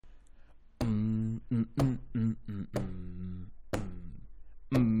Hi,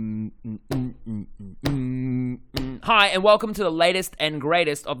 and welcome to the latest and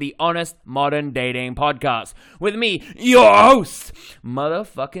greatest of the Honest Modern Dating Podcast. With me, your host,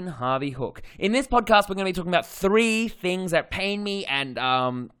 motherfucking Harvey Hook. In this podcast, we're going to be talking about 3 things that pain me and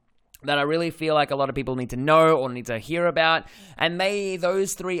that I really feel like a lot of people need to know or need to hear about. And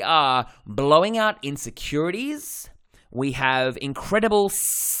those 3 are blowing out insecurities, we have incredible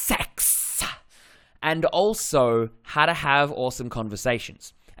sex, and also how to have awesome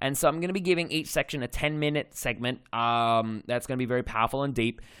conversations. And so I'm going to be giving each section a 10-minute segment that's going to be very powerful and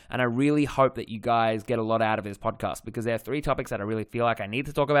deep. And I really hope that you guys get a lot out of this podcast, because there are 3 topics that I really feel like I need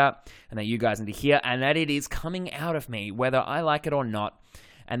to talk about and that you guys need to hear, and that it is coming out of me, whether I like it or not.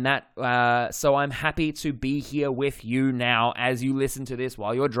 And so I'm happy to be here with you now as you listen to this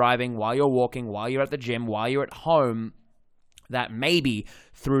while you're driving, while you're walking, while you're at the gym, while you're at home, that maybe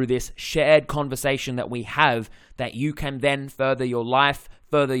through this shared conversation that we have, that you can then further your life,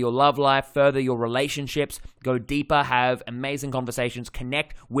 further your love life, further your relationships, go deeper, have amazing conversations,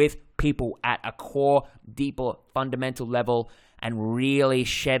 connect with people at a core, deeper, fundamental level, and really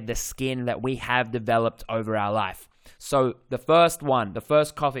shed the skin that we have developed over our life. So the first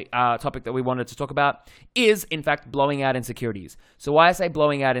topic that we wanted to talk about is, in fact, blowing out insecurities. So why I say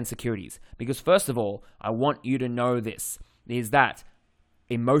blowing out insecurities? Because first of all, I want you to know this, is that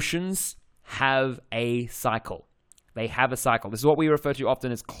emotions have a cycle. They have a cycle. This is what we refer to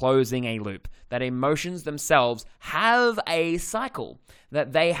often as closing a loop. That emotions themselves have a cycle.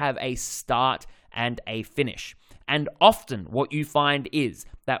 That they have a start and a finish. And often what you find is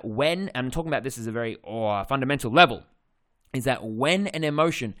that when, and I'm talking about this as a very fundamental level, is that when an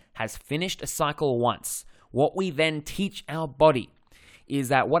emotion has finished a cycle once, what we then teach our body is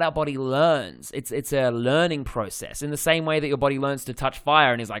that what our body learns, it's a learning process. In the same way that your body learns to touch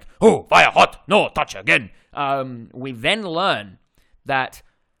fire and is like, oh, fire hot, no, touch again. We then learn that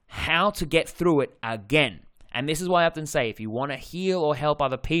how to get through it again. And this is why I often say, if you want to heal or help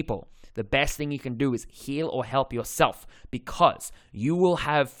other people, the best thing you can do is heal or help yourself, because you will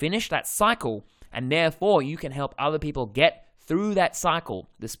have finished that cycle, and therefore you can help other people get through that cycle,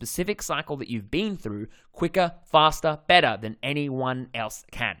 the specific cycle that you've been through, quicker, faster, better than anyone else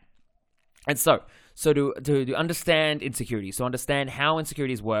can. And so to understand insecurities, to understand how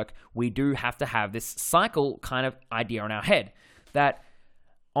insecurities work, we do have to have this cycle kind of idea in our head that,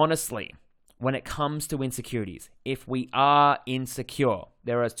 honestly, when it comes to insecurities, if we are insecure,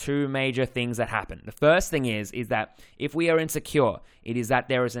 there are 2 major things that happen. The first thing is that if we are insecure, it is that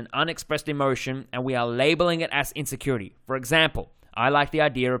there is an unexpressed emotion and we are labeling it as insecurity. For example, I like the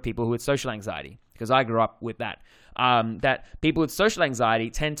idea of people who have social anxiety, because I grew up with that. That people with social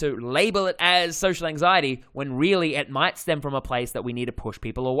anxiety tend to label it as social anxiety when really it might stem from a place that we need to push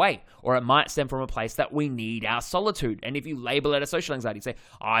people away, or it might stem from a place that we need our solitude. And if you label it as social anxiety, say,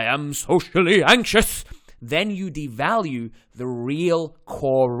 I am socially anxious, then you devalue the real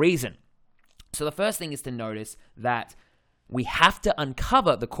core reason. So the first thing is to notice that we have to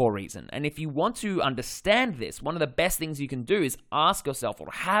uncover the core reason. And if you want to understand this, one of the best things you can do is ask yourself, or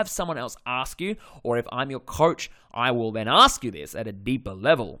have someone else ask you, or if I'm your coach, I will then ask you this at a deeper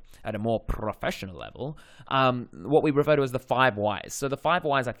level, at a more professional level, what we refer to as the 5 whys. So the 5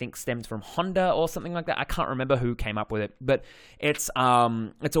 whys, I think, stemmed from Honda or something like that. I can't remember who came up with it, but it's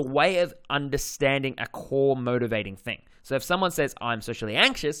a way of understanding a core motivating thing. So if someone says, I'm socially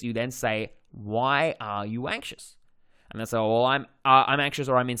anxious, you then say, why are you anxious? And they say, well, I'm anxious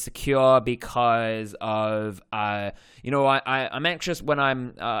or I'm insecure because of, I'm anxious when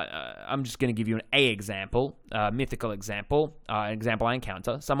I'm just going to give you an example, mythical example, an example I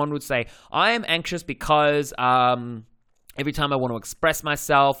encounter. Someone would say, I am anxious because every time I want to express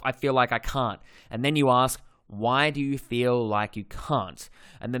myself, I feel like I can't. And then you ask, why do you feel like you can't?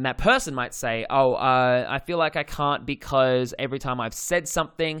 And then that person might say, I feel like I can't because every time I've said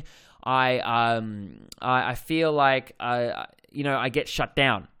something, I feel like, I get shut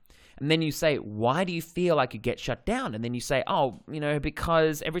down. And then you say, why do you feel like you get shut down? And then you say,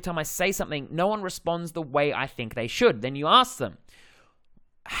 because every time I say something, no one responds the way I think they should. Then you ask them,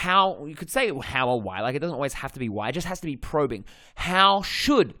 how, you could say how or why, like it doesn't always have to be why, it just has to be probing. How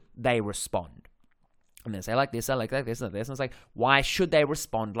should they respond? And they say like this, I like that, this, and this. And it's like, why should they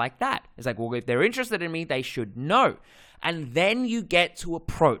respond like that? It's like, well, if they're interested in me, they should know. And then you get to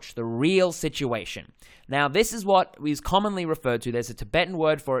approach the real situation. Now, this is what is commonly referred to. There's a Tibetan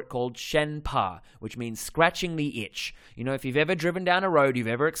word for it called shenpa, which means scratching the itch. You know, if you've ever driven down a road, you've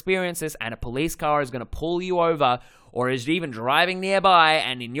ever experienced this, and a police car is going to pull you over, or is even driving nearby,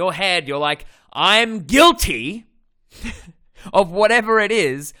 and in your head, you're like, I'm guilty of whatever it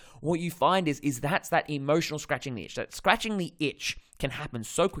is. what you find is that's that emotional scratching the itch. That scratching the itch can happen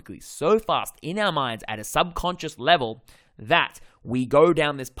so quickly, so fast in our minds at a subconscious level that we go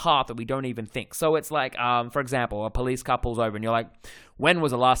down this path that we don't even think. So it's like, for example, a police car pulls over and you're like, when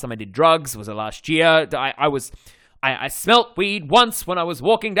was the last time I did drugs? Was it last year? I smelt weed once when I was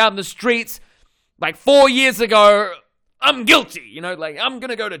walking down the streets like 4 years ago. I'm guilty, like I'm going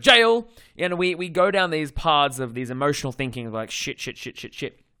to go to jail. And we go down these paths of these emotional thinking of like shit.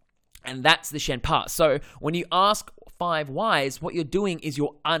 And that's the Shen part. So when you ask 5 whys, what you're doing is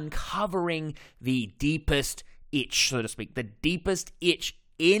you're uncovering the deepest itch, so to speak, the deepest itch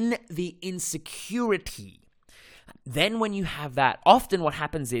in the insecurity. Then when you have that, often what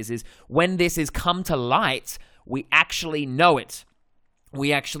happens is when this is come to light, we actually know it. We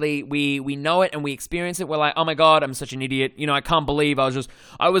know it and we experience it. We're like, oh my God, I'm such an idiot. I can't believe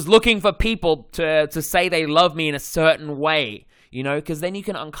I was looking for people to say they love me in a certain way, because then you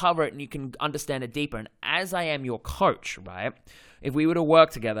can uncover it and you can understand it deeper. And as I am your coach, right? If we were to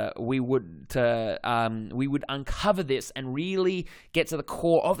work together, we would uncover this and really get to the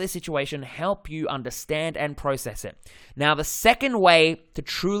core of this situation, help you understand and process it. Now, the second way to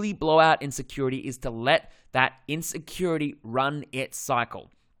truly blow out insecurity is to let that insecurity run its cycle.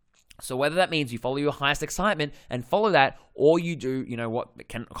 So whether that means you follow your highest excitement and follow that, or you do, what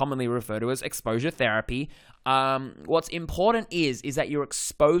can commonly refer to as exposure therapy, what's important is that you're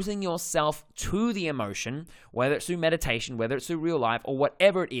exposing yourself to the emotion, whether it's through meditation, whether it's through real life, or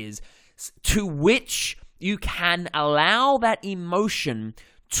whatever it is, to which you can allow that emotion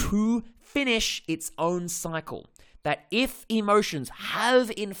to finish its own cycle. That if emotions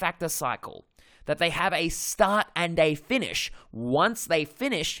have, in fact, a cycle, that they have a start and a finish. Once they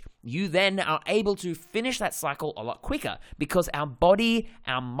finish, you then are able to finish that cycle a lot quicker because our body,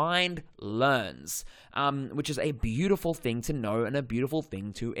 our mind learns, which is a beautiful thing to know and a beautiful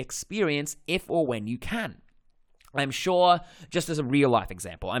thing to experience if or when you can. I'm sure, just as a real life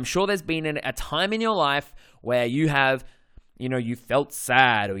example, I'm sure there's been a time in your life where you have, you felt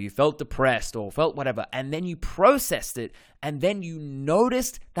sad or you felt depressed or felt whatever, and then you processed it, and then you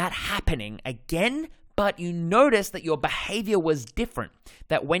noticed that happening again, but you noticed that your behavior was different.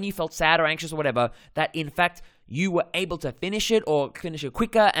 That when you felt sad or anxious or whatever, that in fact you were able to finish it or finish it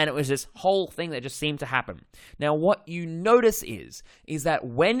quicker, and it was this whole thing that just seemed to happen. Now, what you notice is that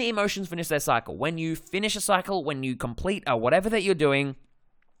when emotions finish their cycle, when you finish a cycle, when you complete whatever that you're doing,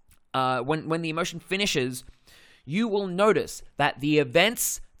 when the emotion finishes, you will notice that the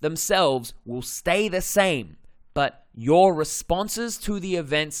events themselves will stay the same, but your responses to the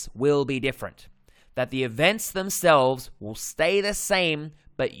events will be different. That the events themselves will stay the same,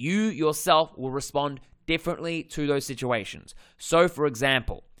 but you yourself will respond differently to those situations. So, for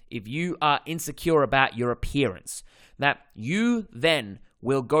example, if you are insecure about your appearance, that you then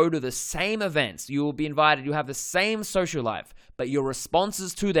will go to the same events, you will be invited, you have the same social life, but your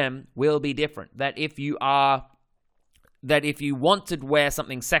responses to them will be different. That if you want to wear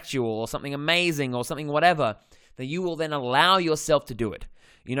something sexual or something amazing or something whatever, that you will then allow yourself to do it.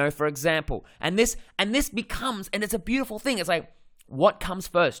 For example, and this becomes, and it's a beautiful thing. It's like, what comes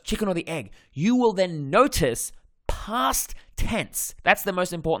first, chicken or the egg? You will then notice past tense. That's the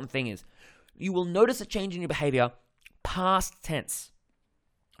most important thing is you will notice a change in your behavior past tense.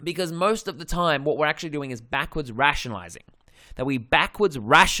 Because most of the time, what we're actually doing is backwards rationalizing. That we backwards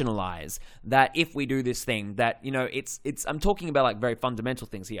rationalize that if we do this thing, that, it's I'm talking about like very fundamental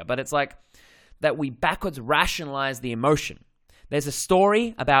things here, but it's like that we backwards rationalize the emotion. There's a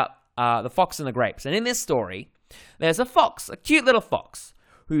story about the fox and the grapes. And in this story, there's a fox, a cute little fox,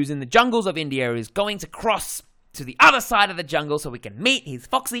 who's in the jungles of India, who's going to cross to the other side of the jungle so he can meet his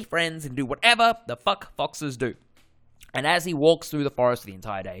foxy friends and do whatever the fuck foxes do. And as he walks through the forest the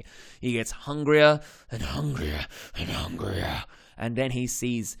entire day, he gets hungrier and hungrier and hungrier. And then he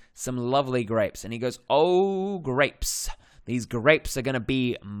sees some lovely grapes. And he goes, oh, grapes. These grapes are going to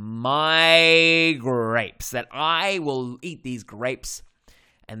be my grapes. That I will eat these grapes.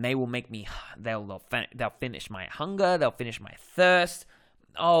 And they will make me, they'll finish my hunger. They'll finish my thirst.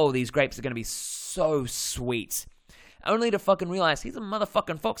 Oh, these grapes are going to be so sweet. Only to fucking realize he's a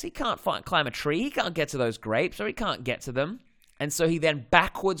motherfucking fox. He can't climb a tree. He can't get to those grapes, or he can't get to them. And so he then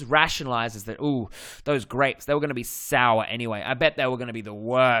backwards rationalizes that, ooh, those grapes, they were going to be sour anyway. I bet they were going to be the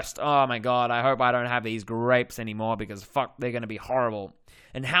worst. Oh my God, I hope I don't have these grapes anymore because fuck, they're going to be horrible.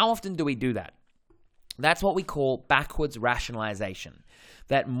 And how often do we do that? That's what we call backwards rationalization.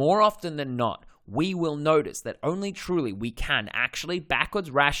 That more often than not, we will notice that only truly we can actually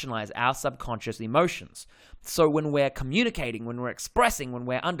backwards rationalize our subconscious emotions. So when we're communicating, when we're expressing, when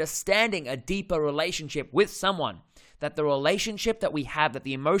we're understanding a deeper relationship with someone, that the relationship that we have, that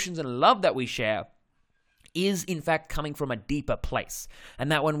the emotions and love that we share is in fact coming from a deeper place.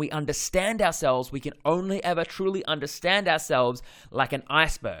 And that when we understand ourselves, we can only ever truly understand ourselves like an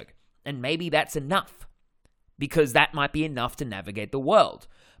iceberg. And maybe that's enough, because that might be enough to navigate the world.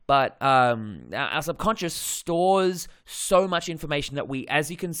 But our subconscious stores so much information that we, as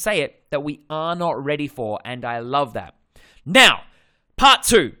you can say it, that we are not ready for. And I love that. Now, part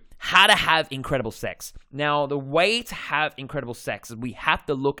 2, how to have incredible sex. Now, the way to have incredible sex is we have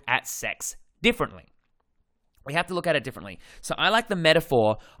to look at sex differently. We have to look at it differently. So I like the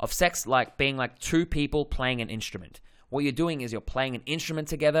metaphor of sex like being like two people playing an instrument. What you're doing is you're playing an instrument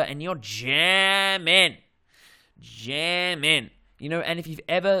together and you're jamming. You know, and if you've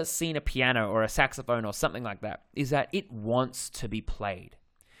ever seen a piano or a saxophone or something like that, is that it wants to be played.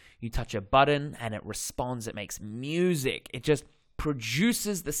 You touch a button and it responds, it makes music. It just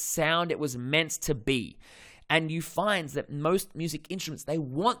produces the sound it was meant to be. And you find that most music instruments, they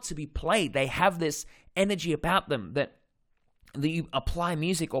want to be played. They have this energy about them that you apply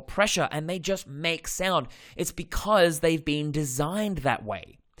music or pressure and they just make sound. It's because they've been designed that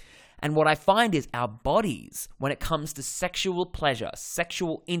way. And what I find is our bodies, when it comes to sexual pleasure,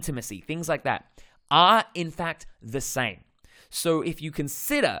 sexual intimacy, things like that, are in fact the same. So if you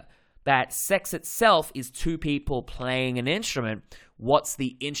consider that sex itself is two people playing an instrument, what's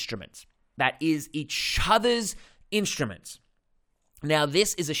the instrument? That is each other's instruments. Now,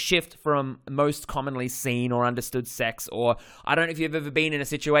 this is a shift from most commonly seen or understood sex, or I don't know if you've ever been in a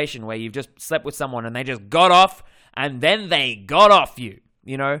situation where you've just slept with someone and they just got off and then they got off you,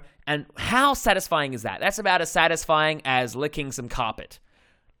 you know? And how satisfying is that? That's about as satisfying as licking some carpet.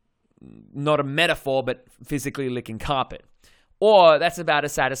 Not a metaphor, but physically licking carpet. Or that's about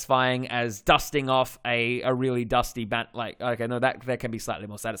as satisfying as dusting off a really dusty okay, no, that can be slightly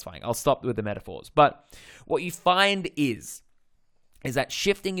more satisfying. I'll stop with the metaphors. But what you find is that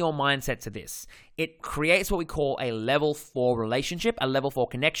shifting your mindset to this, it creates what we call a level 4 relationship, a level 4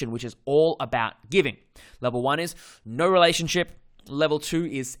 connection, which is all about giving. Level 1 is no relationship. Level 2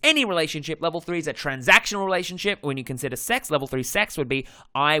 is any relationship. Level 3 is a transactional relationship. When you consider sex, level 3 sex would be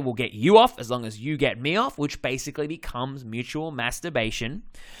I will get you off as long as you get me off, which basically becomes mutual masturbation.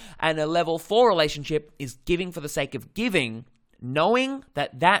 And a level 4 relationship is giving for the sake of giving, knowing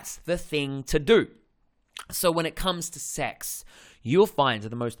that that's the thing to do. So when it comes to sex, you'll find that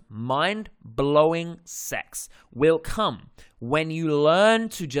the most mind-blowing sex will come when you learn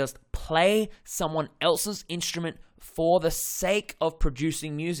to just play someone else's instrument for the sake of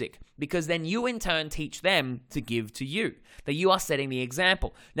producing music, because then you in turn teach them to give to you, that you are setting the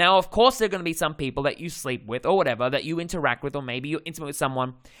example. Now, of course, there are going to be some people that you sleep with or whatever, that you interact with, or maybe you're intimate with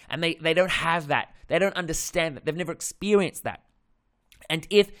someone and they don't have that. They don't understand that. They've never experienced that. And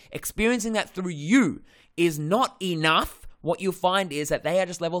if experiencing that through you is not enough, what you'll find is that they are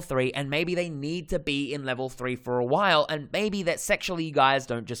just level 3 and maybe they need to be in level 3 for a while, and maybe that sexually you guys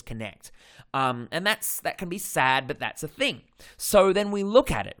don't just connect. And that can be sad, but that's a thing. So then we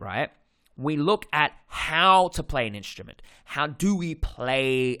look at it, right? We look at how to play an instrument. How do we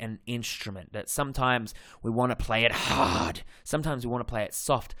play an instrument? That sometimes we want to play it hard. Sometimes we want to play it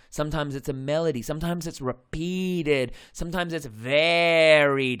soft. Sometimes it's a melody. Sometimes it's repeated. Sometimes it's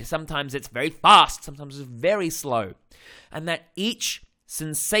varied. Sometimes it's very fast. Sometimes it's very slow. And that each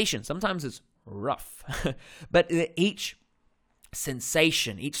sensation, sometimes it's rough, but each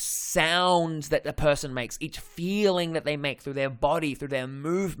sensation, each sound that the person makes, each feeling that they make through their body, through their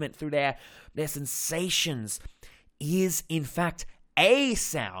movement, through their sensations is in fact a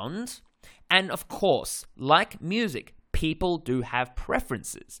sound. And of course, like music, people do have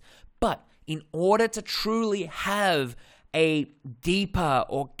preferences. But in order to truly have a deeper,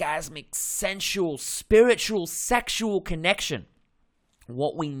 orgasmic, sensual, spiritual, sexual connection,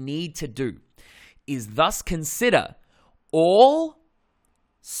 what we need to do is thus consider all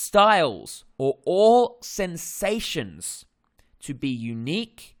styles or all sensations to be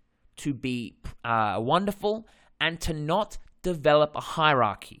unique, to be wonderful, and to not develop a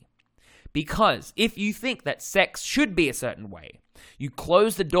hierarchy. Because if you think that sex should be a certain way, you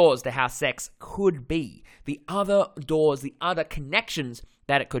close the doors to how sex could be, the other doors, the other connections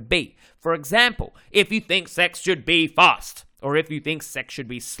that it could be. For example, if you think sex should be fast, or if you think sex should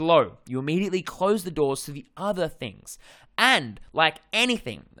be slow, you immediately close the doors to the other things. And like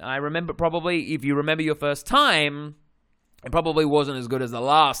anything, I remember probably, if you remember your first time, it probably wasn't as good as the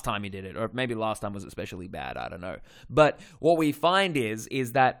last time you did it, or maybe last time was especially bad, I don't know. But what we find is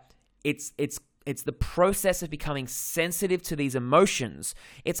that it's it's the process of becoming sensitive to these emotions.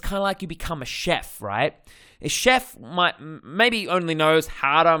 It's kind of like you become a chef, right? A chef maybe only knows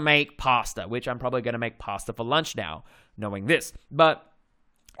how to make pasta, which I'm probably going to make pasta for lunch now, knowing this. But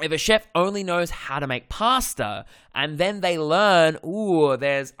if a chef only knows how to make pasta, and then they learn,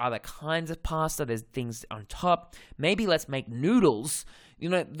 there's other kinds of pasta, there's things on top, maybe let's make noodles.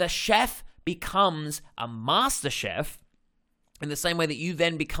 The chef becomes a master chef in the same way that you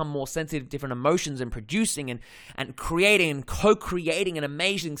then become more sensitive to different emotions and producing and creating and co-creating an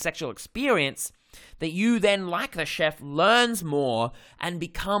amazing sexual experience, that you then, like the chef, learns more and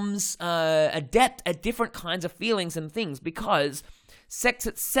becomes adept at different kinds of feelings and things, because sex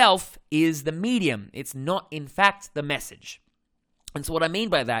itself is the medium. It's not, in fact, the message. And so what I mean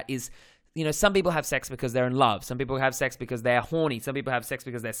by that is, some people have sex because they're in love. Some people have sex because they're horny. Some people have sex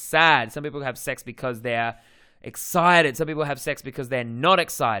because they're sad. Some people have sex because they're excited. Some people have sex because they're not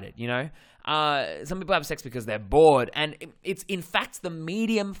excited, Some people have sex because they're bored. And it's, in fact, the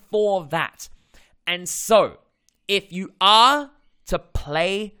medium for that. And so, if you are to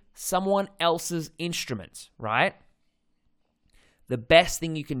play someone else's instrument, right, the best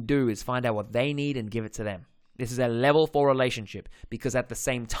thing you can do is find out what they need and give it to them. This is a level 4 relationship, because at the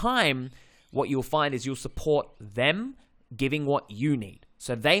same time, what you'll find is you'll support them giving what you need.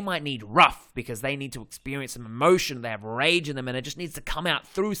 So they might need rough because they need to experience some emotion, they have rage in them, and it just needs to come out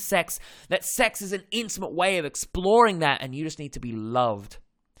through sex. That sex is an intimate way of exploring that, and you just need to be loved.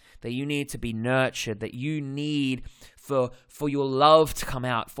 That you need to be nurtured, that you need for your love to come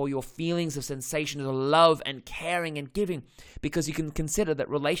out, for your feelings of sensation of love and caring and giving, because you can consider that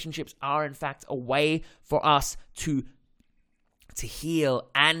relationships are in fact a way for us to heal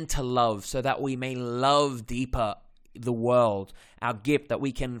and to love, so that we may love deeper the world, our gift, that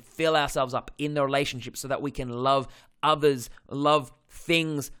we can fill ourselves up in the relationship so that we can love others, love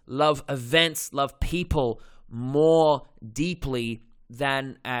things, love events, love people more deeply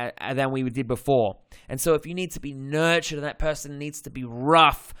than we did before. And so if you need to be nurtured and that person needs to be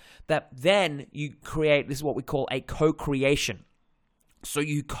rough, that then you create, this is what we call a co-creation. So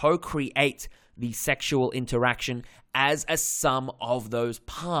you co-create the sexual interaction as a sum of those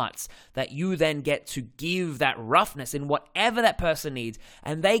parts, that you then get to give that roughness in whatever that person needs,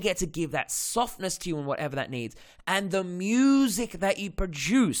 and they get to give that softness to you in whatever that needs. And the music that you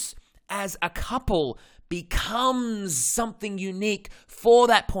produce as a couple becomes something unique for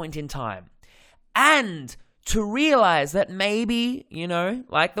that point in time. And to realize that maybe,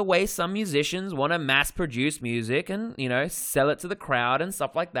 like the way some musicians want to mass produce music and, sell it to the crowd and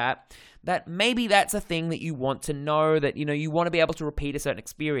stuff like that, that maybe that's a thing that you want to know, that, you want to be able to repeat a certain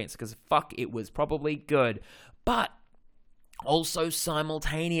experience because it was probably good. But also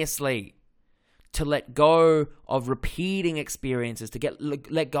simultaneously, to let go of repeating experiences, to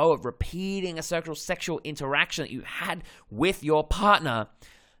let go of repeating a sexual interaction that you had with your partner,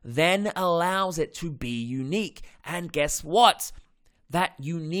 then allows it to be unique. And guess what? That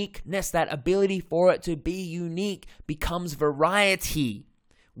uniqueness, that ability for it to be unique, becomes variety,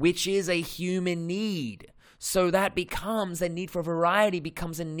 which is a human need. So that becomes a need for variety,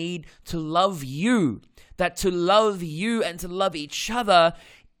 becomes a need to love you. That to love you and to love each other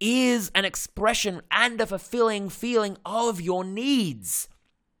is an expression and a fulfilling feeling of your needs.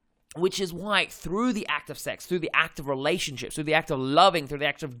 Which is why through the act of sex, through the act of relationships, through the act of loving, through the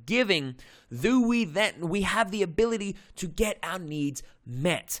act of giving, we have the ability to get our needs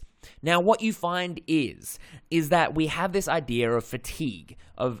met. Now, what you find is that we have this idea of fatigue,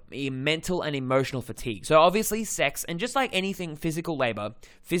 of mental and emotional fatigue. So obviously sex, and just like anything physical labor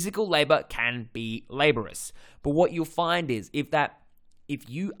can be laborious. But what you'll find is if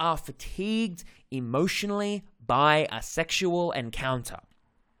you are fatigued emotionally by a sexual encounter,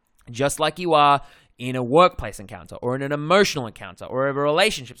 just like you are in a workplace encounter or in an emotional encounter or a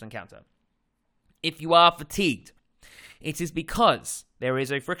relationships encounter, if you are fatigued, it is because there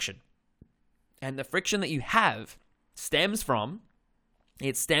is a friction. And the friction that you have stems from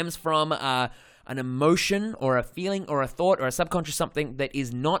an emotion or a feeling or a thought or a subconscious something that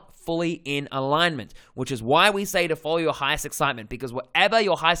is not fully in alignment, which is why we say to follow your highest excitement, because whatever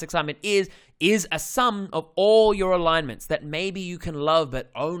your highest excitement is a sum of all your alignments, that maybe you can love,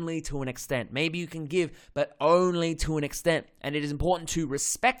 but only to an extent. Maybe you can give, but only to an extent. And it is important to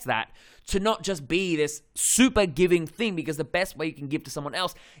respect that, to not just be this super giving thing, because the best way you can give to someone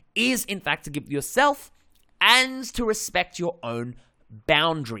else is, in fact, to give to yourself and to respect your own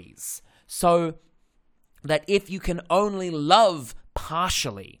boundaries. So that if you can only love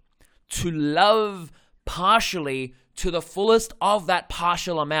partially, to love partially to the fullest of that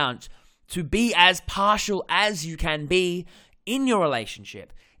partial amount, to be as partial as you can be in your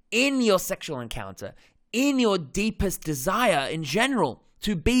relationship, in your sexual encounter, in your deepest desire in general,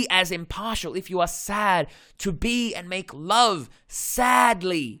 to be as impartial. If you are sad, to be and make love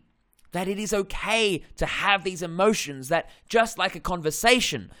sadly. That it is okay to have these emotions, that just like a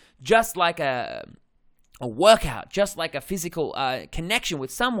conversation, just like a workout, just like a physical connection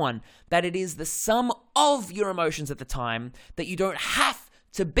with someone, that it is the sum of your emotions at the time, that you don't have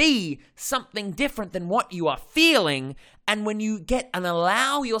to be something different than what you are feeling. And when you get and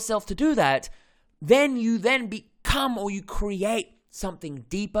allow yourself to do that, then you then become, or you create something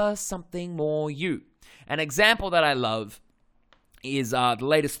deeper, something more you. An example that I love is the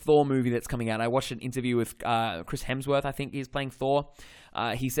latest Thor movie that's coming out. I watched an interview with Chris Hemsworth, I think he's playing Thor.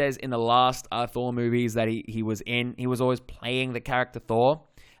 He says in the last Thor movies that he was in, he was always playing the character Thor.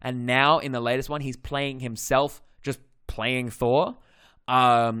 And now in the latest one, he's playing himself, just playing Thor,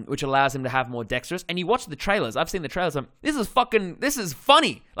 which allows him to have more dexterous. And you watch the trailers. I've seen the trailers. This is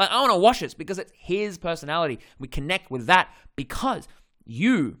funny. Like, I want to watch this because it's his personality. We connect with that because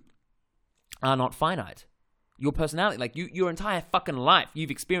you are not finite. Your personality, like your entire fucking life,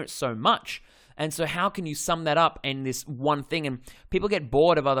 you've experienced so much. And so how can you sum that up in this one thing? And people get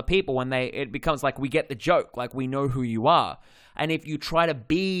bored of other people when it becomes like we get the joke, like we know who you are. And if you try to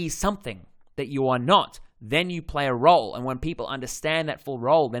be something that you are not, then you play a role. And when people understand that full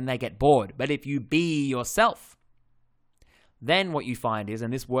role, then they get bored. But if you be yourself, then what you find is,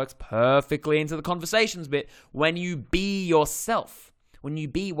 and this works perfectly into the conversations bit, when you be yourself, when you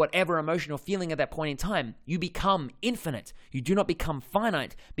be whatever emotion you're feeling at that point in time, you become infinite. You do not become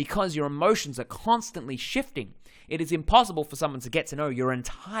finite because your emotions are constantly shifting. It is impossible for someone to get to know your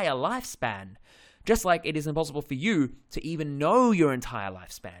entire lifespan, just like it is impossible for you to even know your entire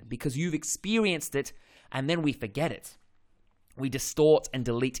lifespan because you've experienced it and then we forget it. We distort and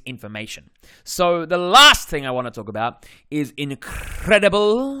delete information. So the last thing I want to talk about is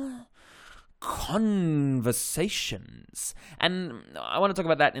incredible conversations. And I want to talk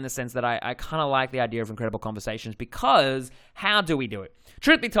about that in the sense that I kind of like the idea of incredible conversations because how do we do it?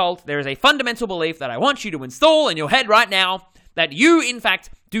 Truth be told, there is a fundamental belief that I want you to install in your head right now that you, in fact,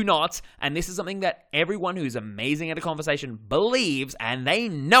 do not. And this is something that everyone who's amazing at a conversation believes, and they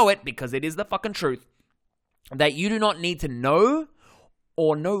know it because it is the fucking truth, that you do not need to know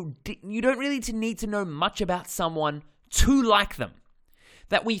you don't really need to know much about someone to like them.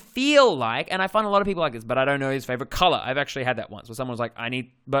 That we feel like, and I find a lot of people like this, but I don't know his favorite color. I've actually had that once where someone was like,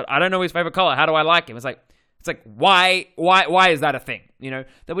 but I don't know his favorite color. How do I like him? It's like, why is that a thing? You know,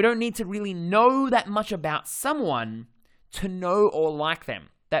 that we don't need to really know that much about someone to know or like them.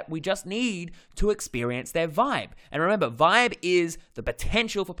 That we just need to experience their vibe. And remember, vibe is the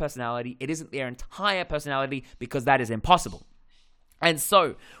potential for personality. It isn't their entire personality because that is impossible. And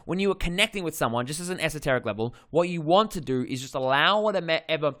so, when you are connecting with someone, just as an esoteric level, what you want to do is just allow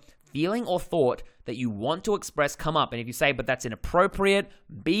whatever feeling or thought that you want to express come up. And if you say, but that's inappropriate,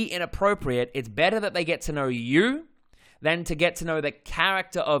 be inappropriate. It's better that they get to know you than to get to know the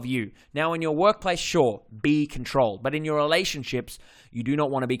character of you. Now, in your workplace, sure, be controlled. But in your relationships, you do not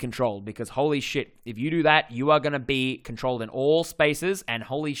want to be controlled because holy shit, if you do that, you are going to be controlled in all spaces. And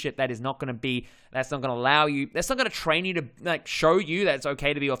holy shit, that's not going to allow you, that's not going to train you to show you that it's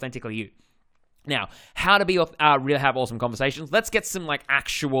okay to be authentically you. Now, how to be really have awesome conversations? Let's get some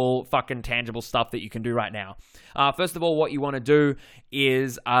actual fucking tangible stuff that you can do right now. First of all, what you want to do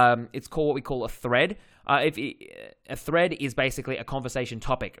is it's called what we call a thread. A thread is basically a conversation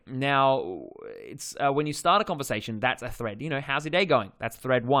topic. Now, it's when you start a conversation, that's a thread. You know, how's your day going? That's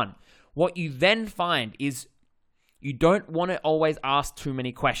thread one. What you then find is you don't want to always ask too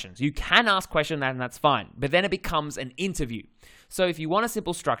many questions. You can ask questions and that's fine, but then it becomes an interview. So if you want a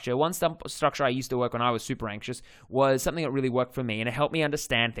simple structure, one structure I used to work when I was super anxious was something that really worked for me and it helped me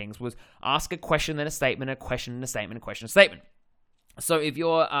understand things was ask a question, then a statement, a question, and a statement, a question, a statement. So if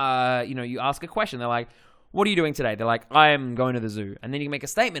you're, you ask a question, they're like, what are you doing today? They're like, I'm going to the zoo. And then you can make a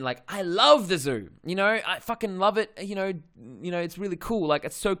statement like, I love the zoo. You know, I fucking love it. You know, it's really cool. Like,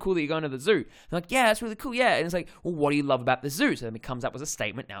 it's so cool that you're going to the zoo. They're like, yeah, it's really cool. Yeah. And it's like, well, what do you love about the zoo? So then it comes up with a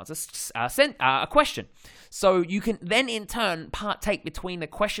statement. Now it's a question. So you can then in turn partake between the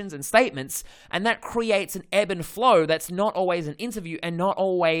questions and statements. And that creates an ebb and flow that's not always an interview and not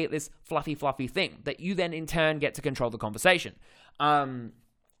always this fluffy thing that you then in turn get to control the conversation.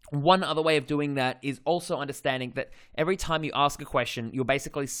 One other way of doing that is also understanding that every time you ask a question, you're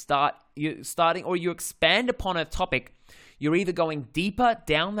basically starting or you expand upon a topic. You're either going deeper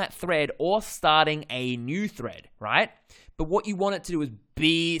down that thread or starting a new thread, right? But what you want it to do is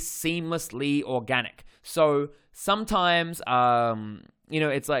be seamlessly organic. So sometimes,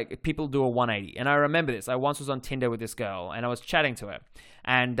 it's like people do a 180. And I remember this. I once was on Tinder with this girl and I was chatting to her.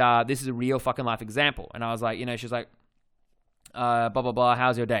 And this is a real fucking life example. And I was like, she's like, blah, blah, blah,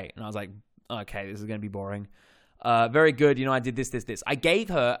 how's your day? And I was like, okay, this is going to be boring. Very good. I did this. I gave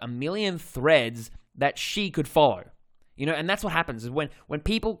her a million threads that she could follow. And that's what happens is when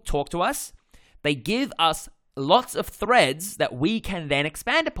people talk to us, they give us lots of threads that we can then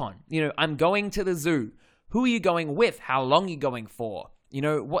expand upon. I'm going to the zoo. Who are you going with? How long are you going for?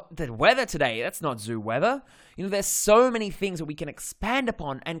 What the weather today? That's not zoo weather. There's so many things that we can expand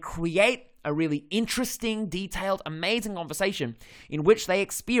upon and create a really interesting, detailed, amazing conversation in which they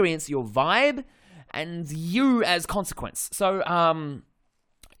experience your vibe and you as consequence. So, so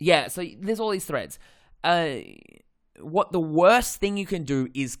there's all these threads. What the worst thing you can do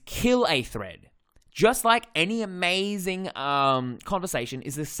is kill a thread. Just like any amazing conversation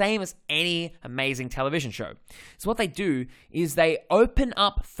is the same as any amazing television show. So what they do is they open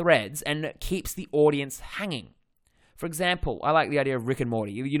up threads and it keeps the audience hanging. For example, I like the idea of Rick and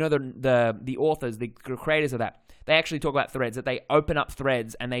Morty. The authors, the creators of that, they actually talk about threads, that they open up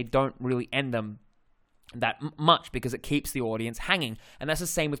threads and they don't really end them that much because it keeps the audience hanging. And that's the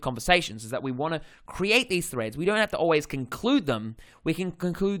same with conversations, is that we want to create these threads. We don't have to always conclude them. We can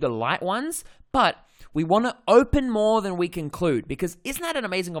conclude the light ones, but we want to open more than we conclude, because isn't that an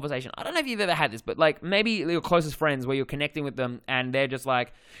amazing conversation? I don't know if you've ever had this, but like maybe your closest friends where you're connecting with them and they're just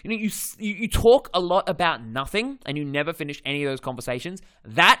like, you talk a lot about nothing and you never finish any of those conversations.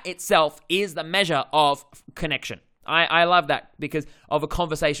 That itself is the measure of connection. I love that, because of a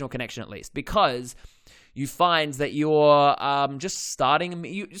conversational connection, at least, because you find that you're just starting,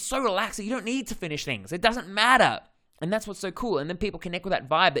 you're so relaxed that you don't need to finish things. It doesn't matter. And that's what's so cool. And then people connect with that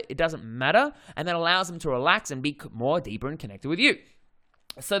vibe that it doesn't matter, and that allows them to relax and be more deeper and connected with you.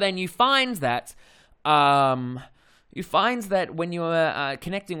 So then you find that when you're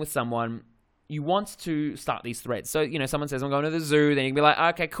connecting with someone, you want to start these threads. So, someone says, I'm going to the zoo, then you can be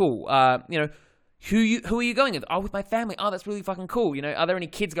like, okay, cool. Who are you going with? Oh, with my family. Oh, that's really fucking cool. Are there any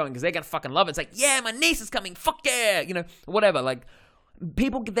kids going? Because they're going to fucking love it. It's like, yeah, my niece is coming. Fuck yeah. Whatever. Like,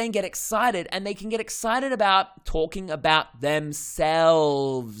 people then get excited, and they can get excited about talking about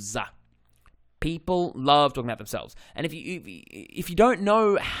themselves. People love talking about themselves. And if you don't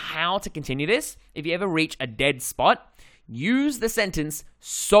know how to continue this, if you ever reach a dead spot, use the sentence,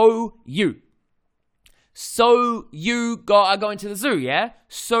 so you. So you are going to the zoo, yeah?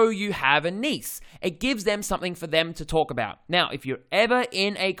 So you have a niece. It gives them something for them to talk about. Now, if you're ever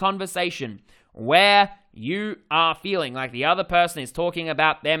in a conversation where you are feeling like the other person is talking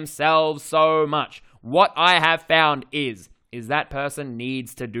about themselves so much, what I have found is that person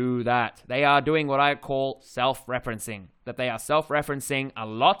needs to do that. They are doing what I call self-referencing. That they are self-referencing a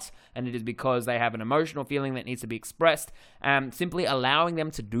lot, and it is because they have an emotional feeling that needs to be expressed. Simply allowing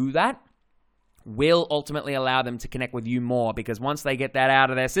them to do that will ultimately allow them to connect with you more, because once they get that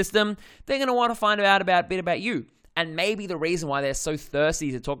out of their system, they're going to want to find out a bit about you. And maybe the reason why they're so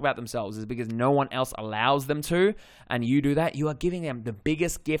thirsty to talk about themselves is because no one else allows them to, and you do that. You are giving them the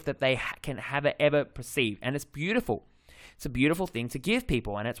biggest gift that they can have ever perceived, and it's beautiful. It's a beautiful thing to give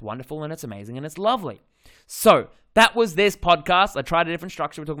people, and it's wonderful, and it's amazing, and it's lovely. So that was this podcast. I tried a different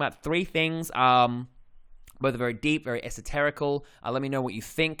structure. We're talking about 3 things. Both are very deep, very esoterical. Let me know what you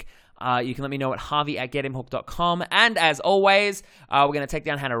think. You can let me know at harvey@gethimhooked.com. And as always, we're going to take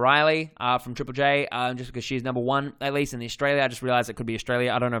down Hannah Riley from Triple J, just because she's number 1, at least in the Australia. I just realized it could be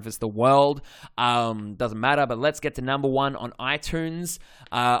Australia. I don't know if it's the world. Doesn't matter, but let's get to number 1 on iTunes.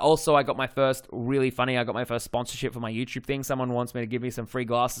 Also, I got my first sponsorship for my YouTube thing. Someone wants me to give me some free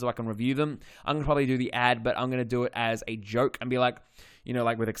glasses so I can review them. I'm going to probably do the ad, but I'm going to do it as a joke and be like,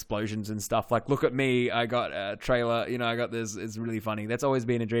 like with explosions and stuff. Like, look at me, I got a trailer, I got this. It's really funny. That's always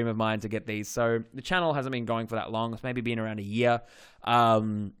been a dream of mine to get these. So the channel hasn't been going for that long. It's maybe been around a year.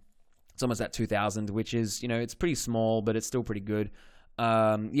 It's almost at 2,000, which is, it's pretty small, but it's still pretty good.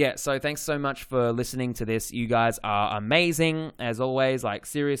 So thanks so much for listening to this. You guys are amazing, as always. Like,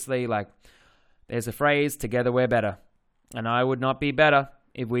 seriously, like, there's a phrase, together we're better. And I would not be better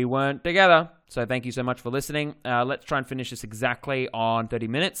if we weren't together. So thank you so much for listening. Let's try and finish this exactly on 30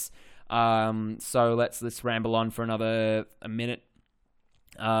 minutes. So let's ramble on for another minute.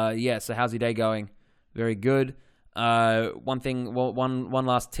 So how's your day going? Very good. One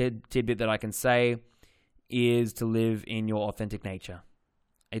last tidbit that I can say is to live in your authentic nature.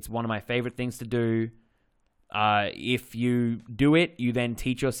 It's one of my favorite things to do. If you do it, you then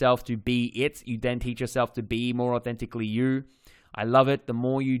teach yourself to be it. You then teach yourself to be more authentically you. I love it. The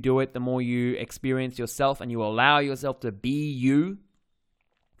more you do it, the more you experience yourself and you allow yourself to be you.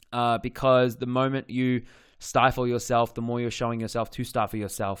 Because the moment you stifle yourself, the more you're showing yourself to stifle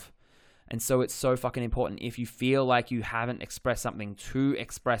yourself. And so it's so fucking important. If you feel like you haven't expressed something, to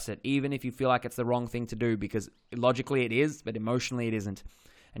express it, even if you feel like it's the wrong thing to do, because logically it is, but emotionally it isn't.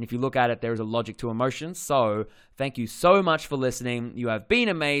 And if you look at it, there is a logic to emotion. So thank you so much for listening. You have been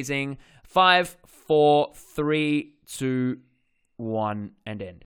amazing. 5, 4, 3, 2, 1, and end.